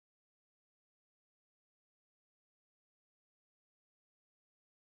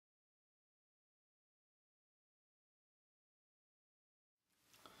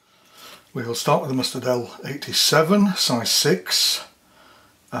We'll start with the Mustard L87 size 6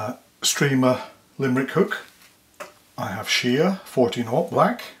 streamer limerick hook. I have sheer 14/0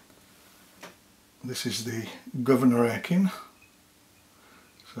 black. This is the Governor Aiken.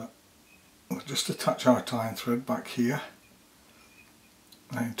 So we'll just attach our tying thread back here,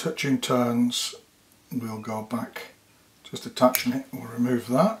 and in touching turns we'll go back, just attaching it. We'll remove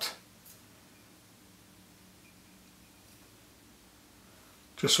that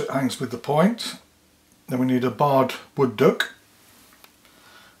just so it hangs with the point. Then we need a barred wood duck.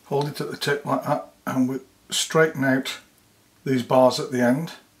 Hold it at the tip like that, and we straighten out these bars at the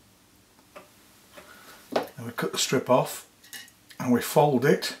end. And we cut the strip off and we fold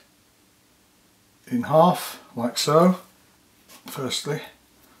it in half like so. Firstly,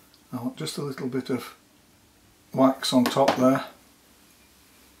 I want just a little bit of wax on top there.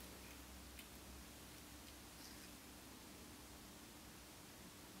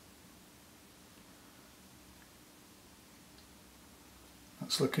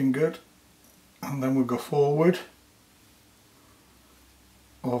 That's looking good. And then we'll go forward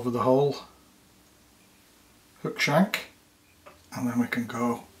over the whole hook shank, and then we can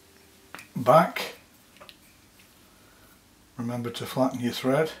go back. Remember to flatten your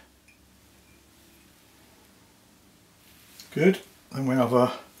thread. Good. Then we have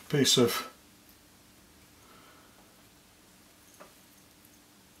a piece of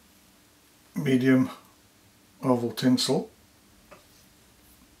medium oval tinsel.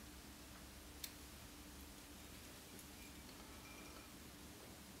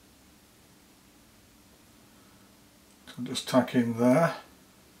 So just tack in there.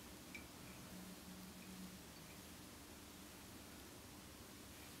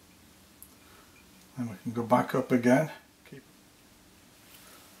 And we can go back up again.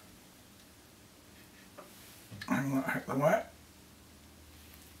 Hang that out the way.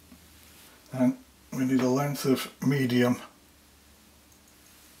 And we need a length of medium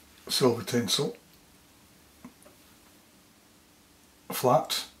silver tinsel,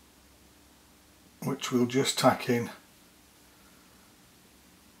 flat, which we'll just tack in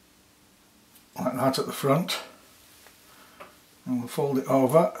like that at the front, and we'll fold it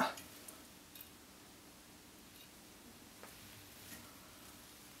over.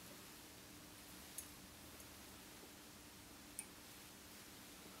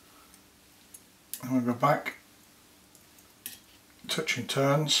 And we'll go back, touching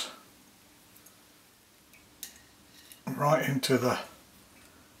turns right into the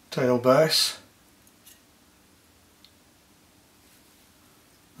tail base,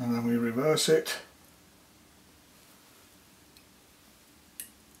 and then we reverse it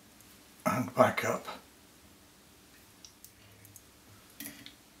and back up.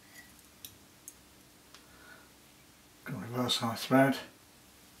 Can reverse our thread,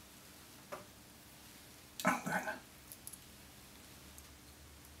 and then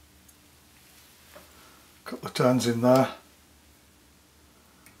a couple of turns in there,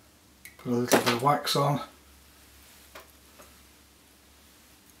 put a little bit of wax on,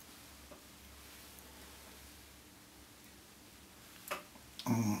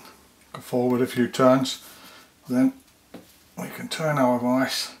 and go forward a few turns. Then we can turn our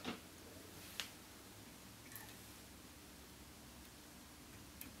vise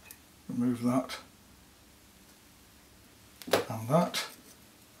remove that and that,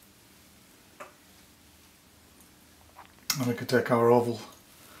 and we can take our oval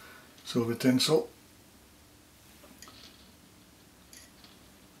silver tinsel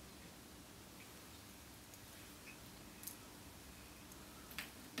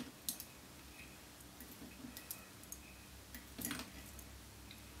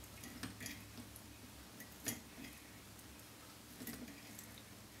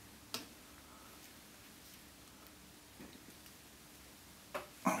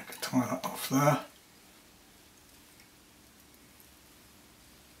and we can tie that off there.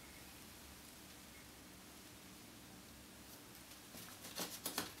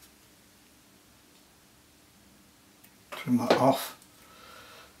 Trim that off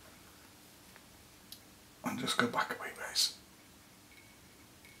and just go back a wee ways.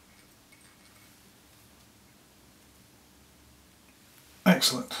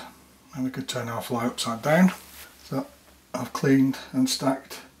 Excellent. And we could turn our fly upside down. So I've cleaned and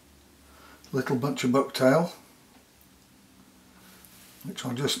stacked a little bunch of bucktail, which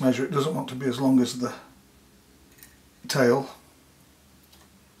I'll just measure. It doesn't want to be as long as the tail.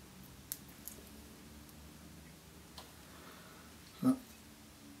 So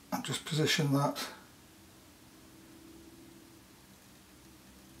I'll just position that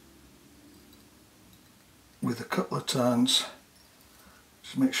with a couple of turns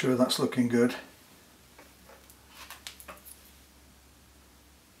Just make sure that's looking good.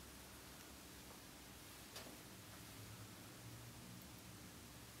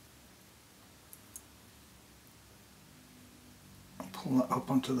 Pull that up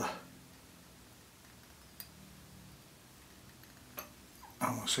onto the,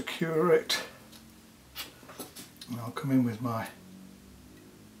 and we'll secure it, and I'll come in with my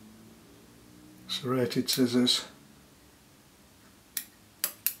serrated scissors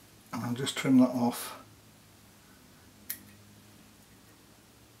and I'll just trim that off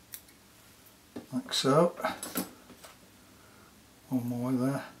like so. One more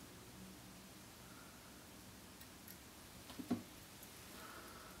there.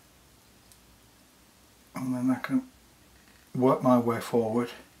 And then I can work my way forward.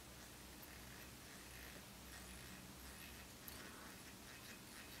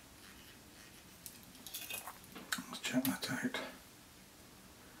 Let's check that out.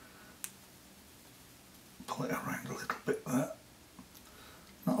 Pull it around a little bit there.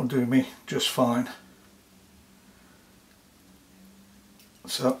 That'll do me just fine.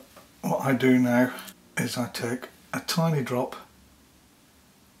 So what I do now is I take a tiny drop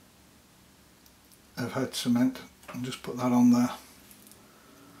of head cement and just put that on there,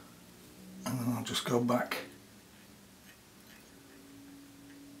 and then I'll just go back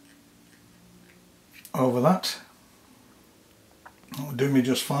over that. That'll do me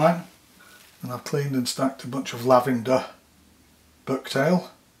just fine. And I've cleaned and stacked a bunch of lavender bucktail.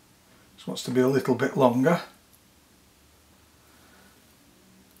 This wants to be a little bit longer.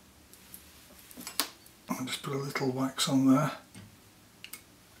 I'll just put a little wax on there.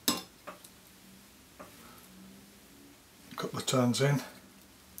 Cut the turns in.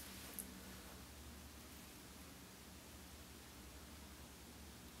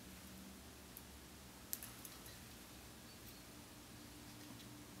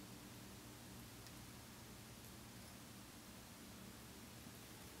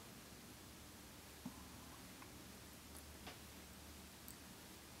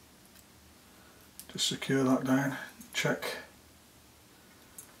 Just secure that down, check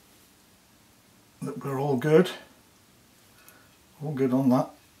that we're all good on that,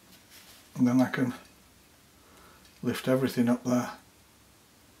 and then I can lift everything up there,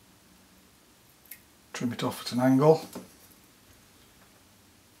 trim it off at an angle.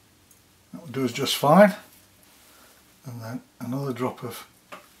 That will do us just fine. And then another drop of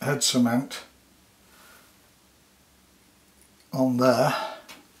head cement on there.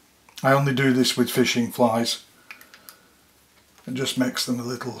 I only do this with fishing flies. It just makes them a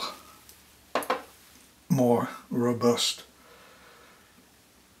little more robust.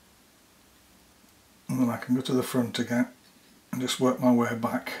 And then I can go to the front again and just work my way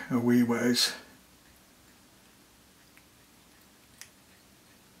back a wee ways.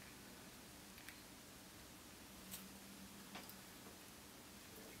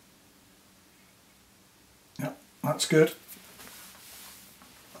 Yep, that's good.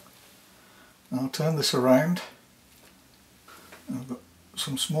 I'll turn this around. I've got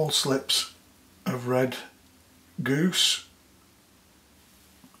some small slips of red goose.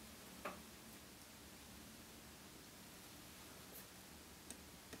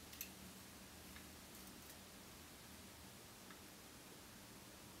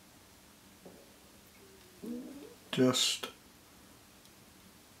 Just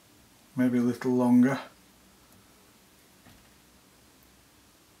maybe a little longer.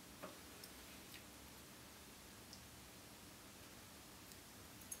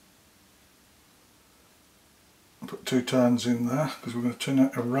 Put 2 turns in there because we're going to turn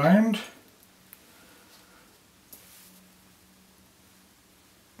it around.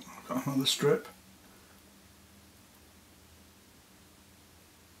 I've got another strip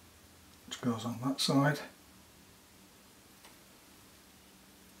which goes on that side.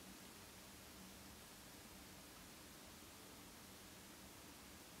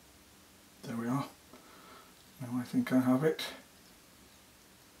 There we are. Now I think I have it.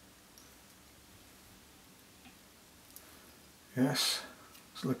 Yes,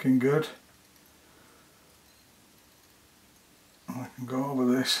 it's looking good. I can go over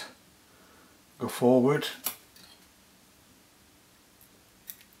this, go forward,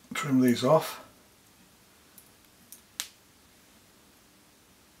 trim these off.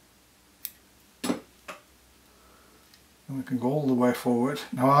 And we can go all the way forward.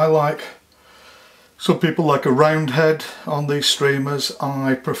 Now some people like a round head on these streamers.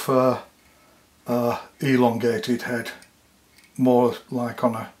 I prefer elongated head. More like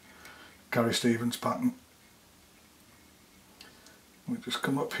on a Gary Stevens pattern. We just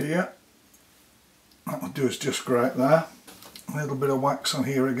come up here. That'll do us just great there. A little bit of wax on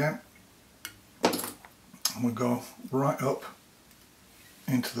here again, and we'll go right up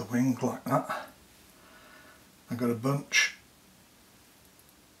into the wing like that. I've got a bunch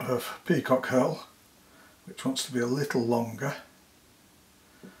of peacock herl which wants to be a little longer.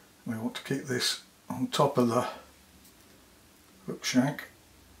 We want to keep this on top of the hook shank.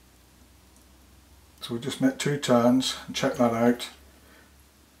 So we'll just make 2 turns and check that out.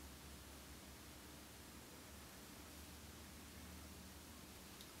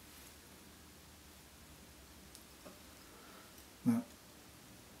 Now,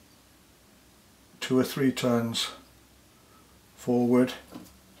 2 or 3 turns forward,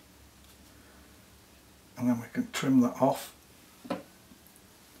 and then we can trim that off.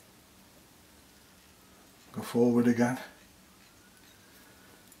 Go forward again,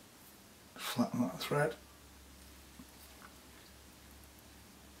 flatten that thread,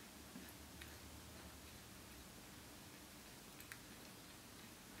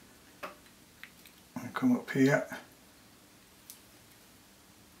 and come up here.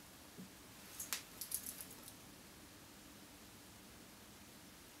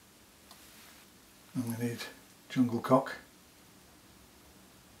 And we need jungle cock.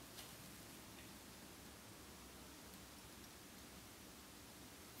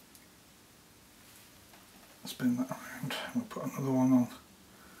 Spin that around, we'll put another one on.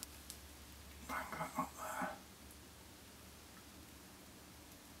 Bang that up there.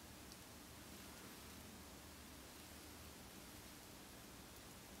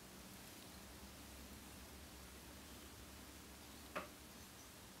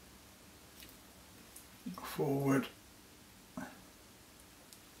 Go forward.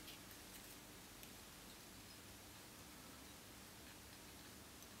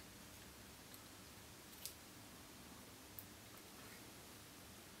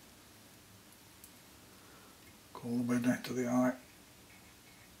 All the way down to the eye.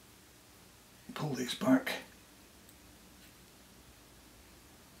 Pull these back.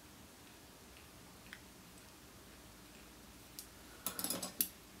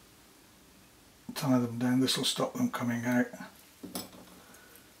 Tie them down, this will stop them coming out.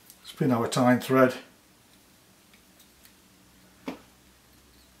 Spin our tying thread.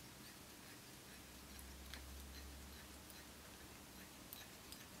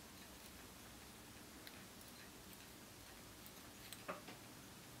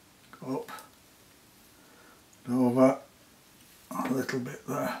 Up, over, a little bit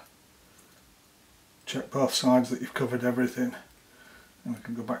there. Check both sides that you've covered everything, and we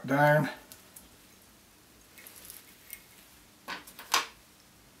can go back down.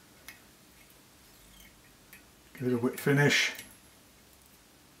 Give it a whip finish.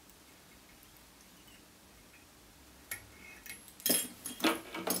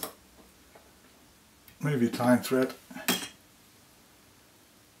 Move your tying thread.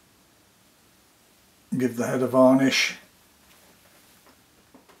 Give the head a varnish,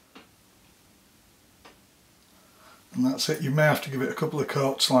 and that's it. You may have to give it a couple of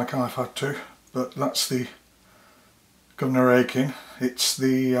coats like I've had to, but that's the Governor Aiken. It's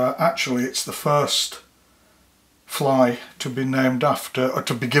the actually it's the first fly to be named after, or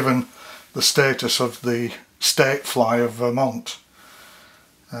to be given the status of the state fly of Vermont.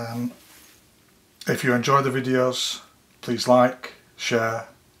 If you enjoy the videos, please like, share,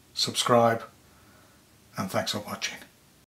 subscribe, and thanks for watching.